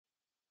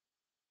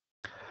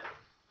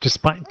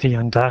Despite the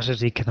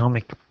undoubted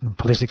economic and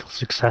political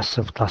success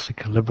of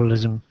classical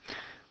liberalism,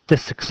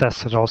 this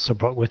success had also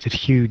brought with it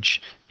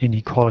huge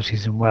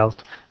inequalities in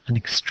wealth and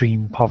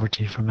extreme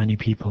poverty for many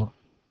people.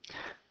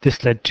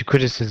 This led to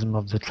criticism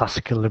of the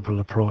classical liberal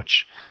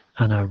approach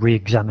and a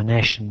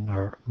re-examination,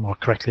 or more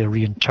correctly, a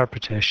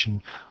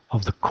reinterpretation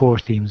of the core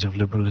themes of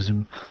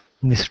liberalism.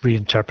 And this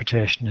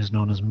reinterpretation is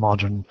known as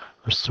modern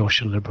or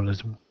social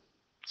liberalism.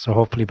 So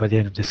hopefully by the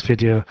end of this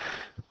video,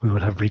 we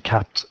will have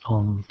recapped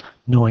on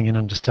knowing and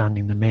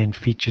understanding the main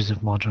features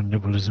of modern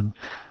liberalism,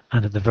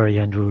 and at the very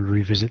end we will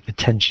revisit the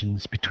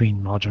tensions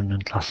between modern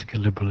and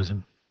classical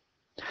liberalism.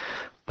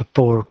 The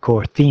four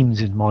core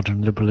themes in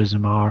modern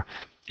liberalism are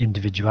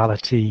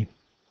individuality,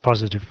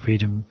 positive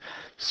freedom,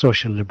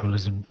 social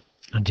liberalism,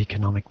 and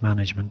economic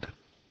management.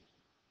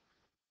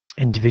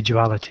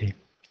 Individuality.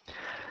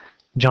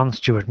 John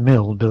Stuart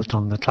Mill built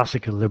on the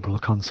classical liberal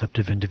concept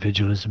of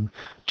individualism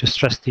to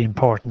stress the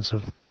importance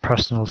of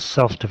personal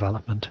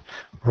self-development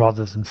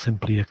rather than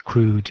simply a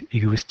crude,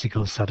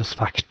 egoistical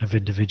satisfaction of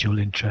individual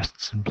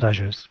interests and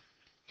pleasures.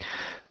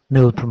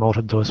 Mill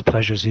promoted those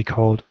pleasures he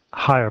called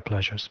higher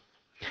pleasures,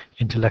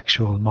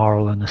 intellectual,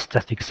 moral, and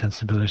aesthetic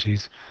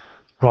sensibilities,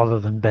 rather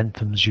than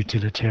Bentham's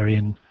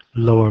utilitarian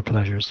lower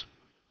pleasures.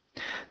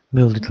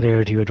 Mill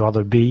declared he would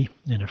rather be,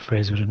 in a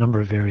phrase with a number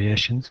of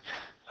variations,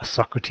 a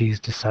Socrates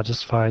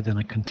dissatisfied than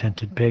a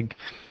contented pig,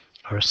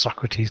 or a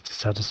Socrates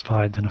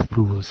dissatisfied than a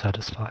fool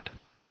satisfied.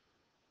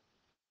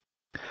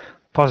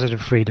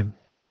 Positive freedom.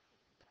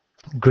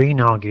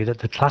 Green argued that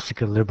the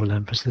classical liberal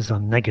emphasis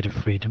on negative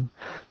freedom,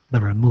 the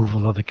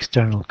removal of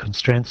external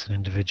constraints on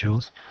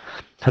individuals,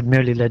 had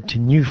merely led to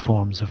new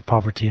forms of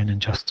poverty and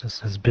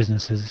injustice as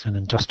businesses and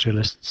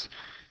industrialists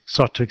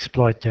sought to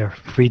exploit their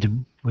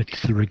freedom with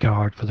little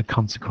regard for the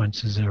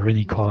consequences or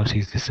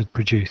inequalities this had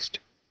produced.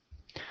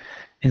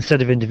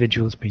 Instead of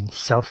individuals being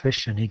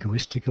selfish and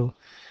egoistical,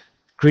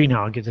 Green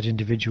argued that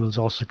individuals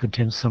also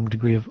contain some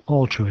degree of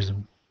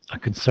altruism, a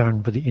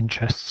concern for the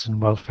interests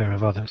and welfare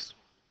of others.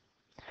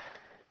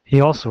 He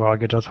also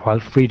argued that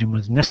while freedom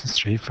was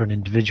necessary for an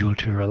individual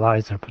to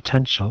realize their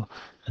potential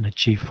and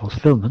achieve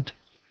fulfillment,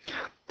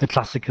 the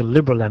classical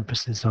liberal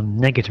emphasis on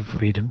negative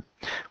freedom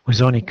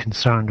was only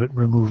concerned with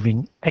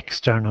removing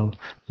external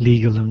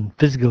legal and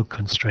physical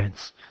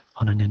constraints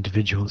on an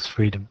individual's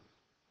freedom.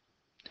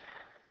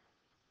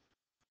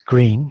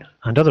 Green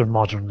and other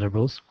modern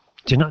liberals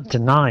do not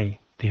deny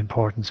the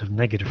importance of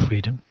negative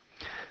freedom,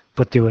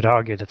 but they would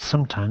argue that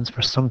sometimes,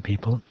 for some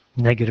people,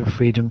 negative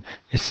freedom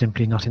is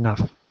simply not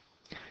enough.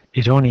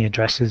 It only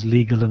addresses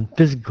legal and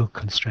physical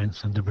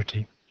constraints on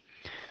liberty,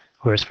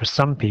 whereas for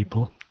some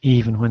people,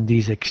 even when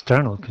these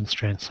external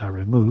constraints are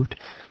removed,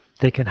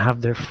 they can have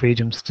their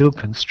freedom still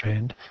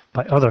constrained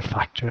by other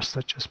factors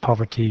such as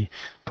poverty,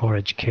 poor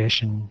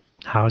education,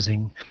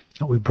 housing,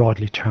 what we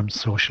broadly term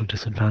social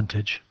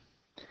disadvantage.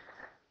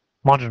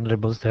 Modern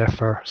liberals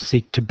therefore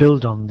seek to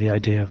build on the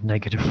idea of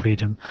negative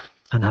freedom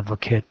and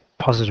advocate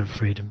positive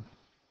freedom.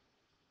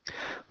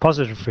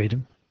 Positive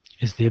freedom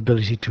is the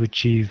ability to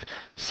achieve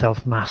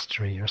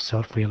self-mastery or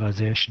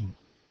self-realization,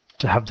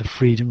 to have the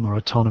freedom or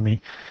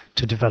autonomy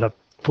to develop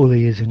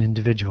fully as an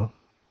individual,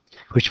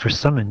 which for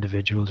some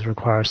individuals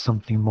requires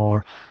something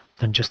more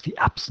than just the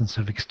absence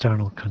of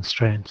external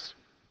constraints.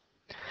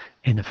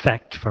 In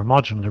effect, for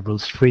modern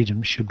liberals,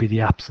 freedom should be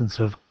the absence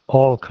of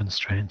all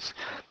constraints,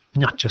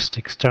 not just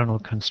external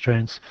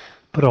constraints,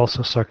 but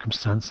also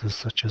circumstances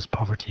such as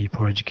poverty,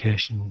 poor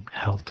education,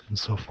 health, and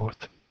so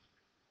forth.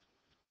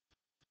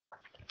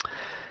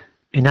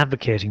 In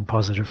advocating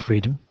positive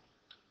freedom,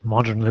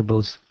 modern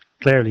liberals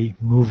clearly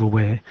move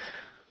away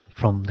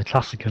from the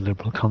classical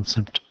liberal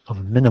concept of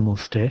a minimal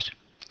state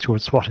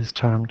towards what is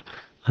termed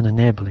an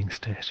enabling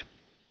state.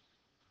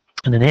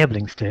 An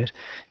enabling state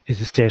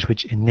is a state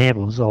which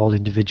enables all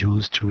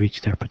individuals to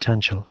reach their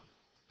potential.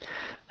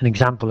 An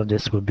example of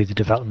this would be the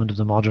development of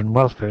the modern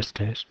welfare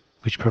state,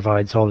 which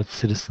provides all its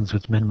citizens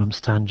with minimum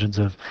standards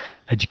of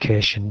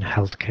education,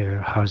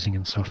 healthcare, housing,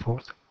 and so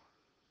forth.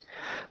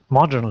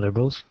 Modern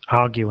liberals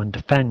argue and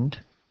defend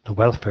the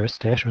welfare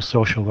state or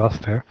social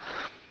welfare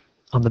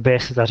on the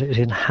basis that it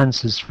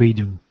enhances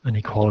freedom and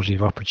equality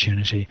of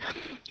opportunity,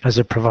 as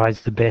it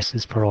provides the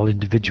basis for all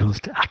individuals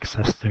to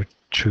access their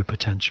true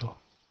potential.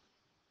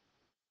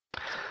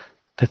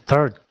 The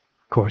third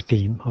core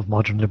theme of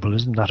modern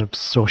liberalism, that of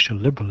social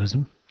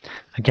liberalism,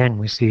 again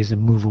we see as a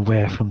move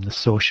away from the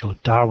social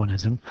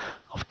Darwinism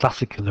of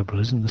classical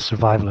liberalism, the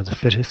survival of the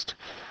fittest,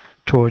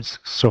 towards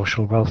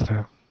social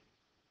welfare.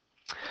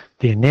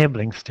 The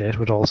enabling state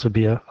would also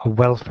be a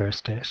welfare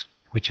state,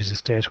 which is a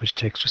state which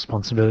takes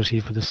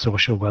responsibility for the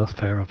social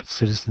welfare of its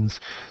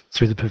citizens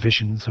through the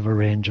provisions of a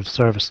range of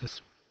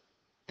services.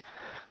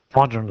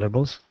 Modern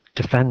liberals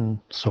defend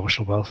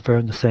social welfare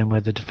in the same way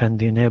they defend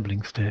the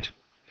enabling state,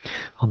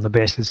 on the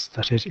basis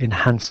that it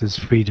enhances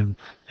freedom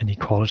and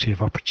equality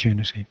of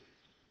opportunity.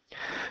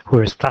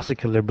 Whereas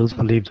classical liberals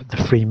believed that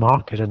the free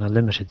market and a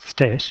limited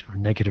state, or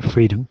negative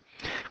freedom,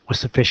 was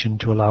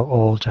sufficient to allow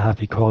all to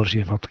have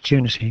equality of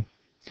opportunity,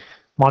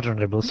 modern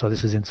liberals saw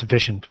this as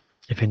insufficient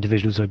if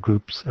individuals or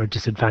groups are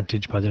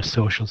disadvantaged by their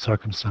social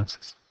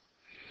circumstances.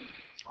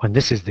 When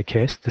this is the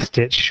case, the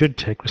state should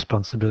take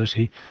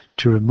responsibility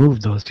to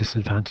remove those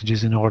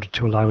disadvantages in order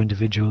to allow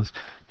individuals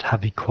to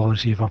have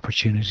equality of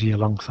opportunity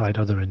alongside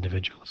other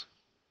individuals.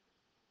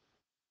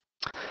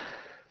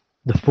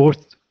 The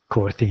fourth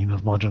core theme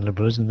of modern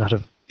liberalism, that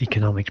of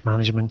economic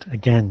management,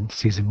 again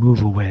sees a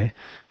move away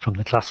from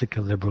the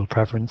classical liberal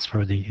preference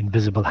for the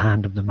invisible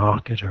hand of the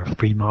market or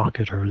free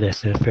market or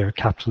laissez-faire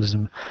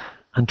capitalism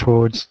and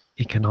towards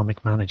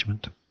economic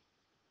management.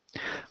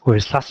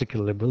 Whereas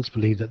classical liberals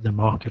believe that the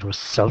market was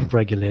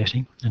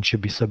self-regulating and should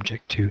be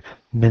subject to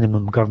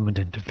minimum government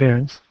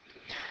interference,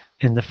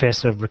 in the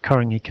face of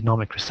recurring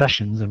economic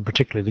recessions, and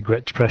particularly the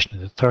Great Depression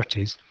of the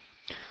 30s,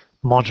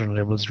 modern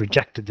liberals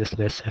rejected this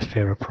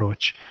laissez-faire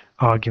approach,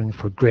 arguing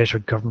for greater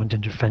government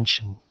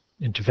intervention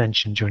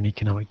during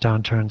economic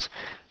downturns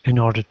in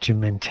order to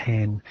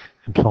maintain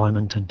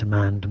employment and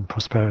demand and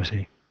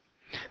prosperity.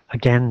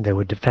 Again, they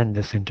would defend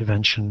this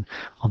intervention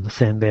on the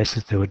same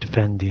basis they would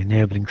defend the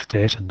enabling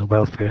state and the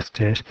welfare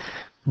state,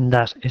 in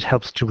that it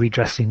helps to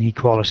redress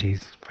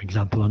inequalities, for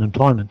example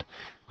unemployment,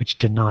 which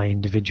deny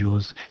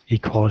individuals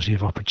equality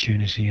of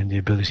opportunity and the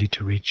ability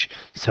to reach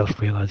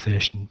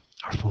self-realization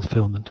or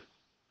fulfillment.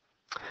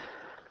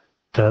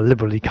 The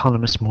liberal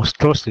economist most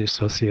closely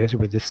associated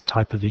with this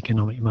type of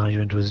economic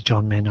management was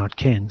John Maynard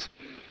Keynes,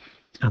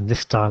 and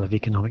this style of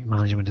economic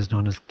management is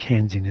known as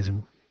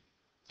Keynesianism.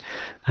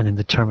 And in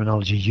the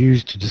terminology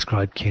used to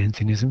describe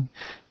Keynesianism,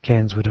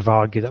 Keynes would have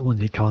argued that when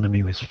the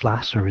economy was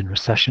flat or in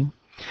recession,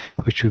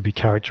 which would be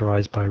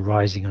characterized by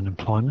rising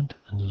unemployment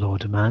and low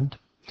demand,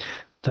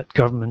 that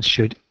governments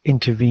should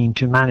intervene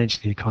to manage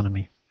the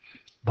economy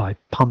by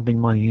pumping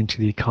money into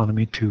the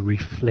economy to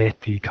reflate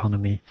the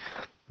economy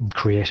and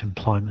create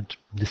employment.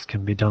 This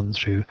can be done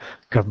through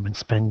government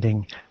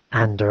spending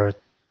and or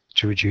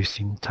to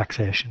reducing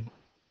taxation.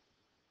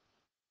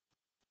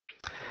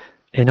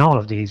 In all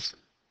of these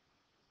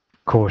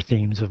core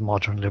themes of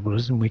modern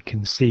liberalism, we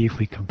can see, if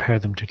we compare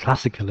them to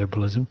classical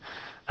liberalism,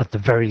 at the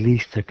very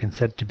least there can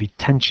said to be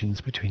tensions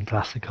between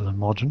classical and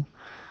modern,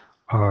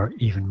 or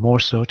even more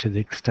so to the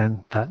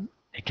extent that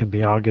it can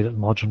be argued that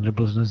modern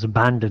liberalism has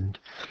abandoned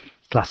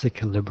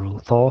classical liberal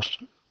thought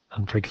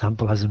and, for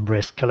example, has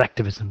embraced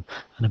collectivism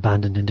and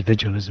abandoned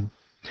individualism.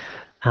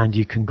 And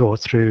you can go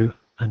through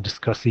and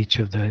discuss each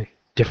of the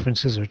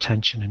differences or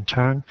tension in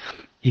turn: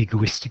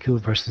 egoistical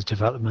versus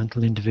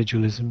developmental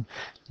individualism,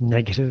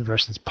 negative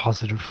versus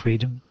positive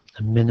freedom,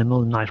 a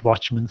minimal night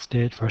watchman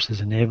state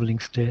versus enabling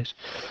state,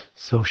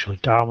 social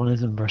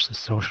Darwinism versus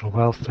social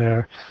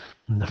welfare,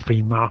 and the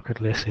free market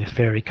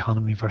laissez-faire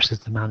economy versus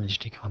the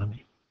managed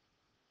economy.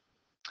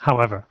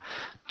 However,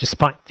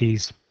 despite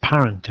these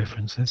apparent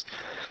differences,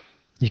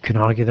 you can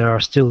argue there are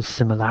still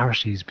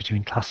similarities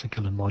between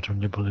classical and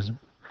modern liberalism.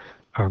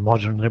 Our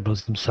modern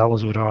liberals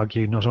themselves would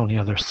argue not only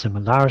are there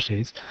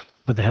similarities,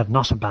 but they have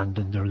not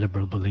abandoned their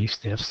liberal beliefs,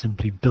 they have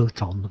simply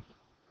built on them.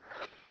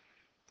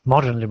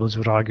 Modern liberals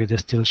would argue they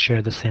still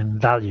share the same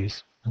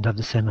values and have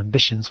the same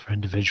ambitions for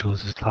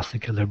individuals as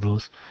classical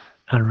liberals,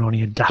 and are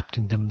only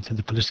adapting them to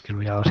the political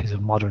realities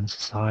of modern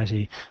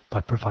society by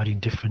providing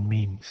different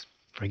means.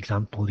 For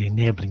example, the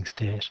enabling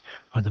state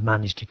or the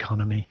managed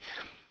economy,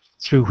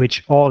 through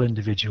which all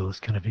individuals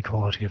can have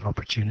equality of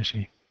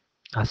opportunity.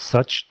 As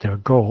such, their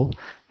goal,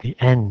 the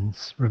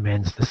ends,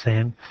 remains the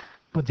same,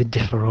 but they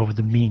differ over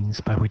the means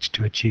by which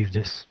to achieve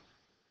this.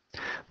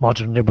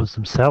 Modern liberals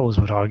themselves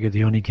would argue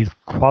they only give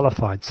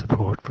qualified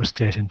support for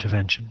state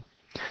intervention.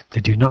 They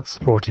do not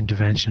support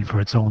intervention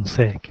for its own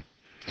sake.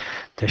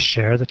 They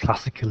share the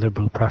classical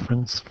liberal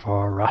preference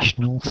for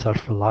rational,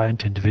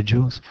 self-reliant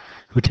individuals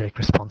who take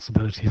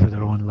responsibility for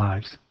their own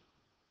lives.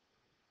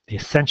 The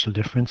essential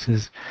difference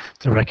is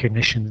the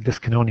recognition that this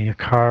can only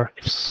occur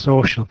if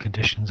social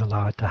conditions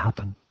allow it to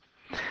happen.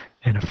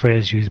 In a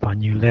phrase used by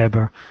New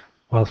Labour,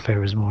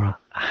 welfare is more a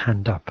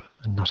hand up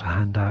and not a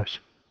handout.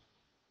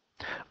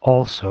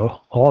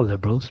 Also, all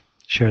liberals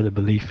share the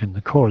belief in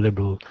the core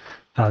liberal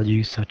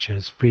values such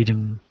as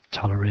freedom,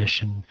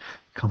 toleration,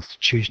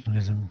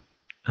 constitutionalism,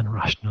 and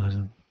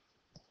rationalism.